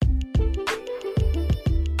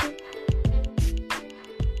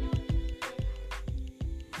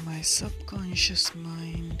My subconscious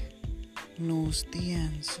mind knows the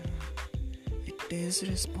answer. It is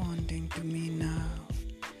responding to me now.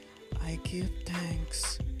 I give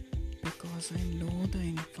thanks because I know the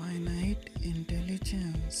infinite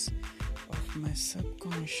intelligence of my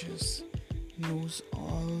subconscious knows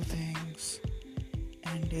all things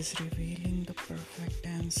and is revealing the perfect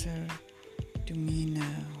answer to me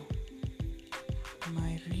now.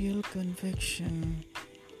 My real conviction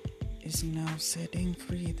is now setting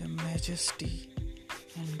free the majesty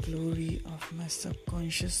and glory of my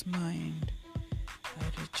subconscious mind.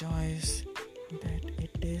 I rejoice that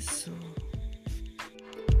it is so.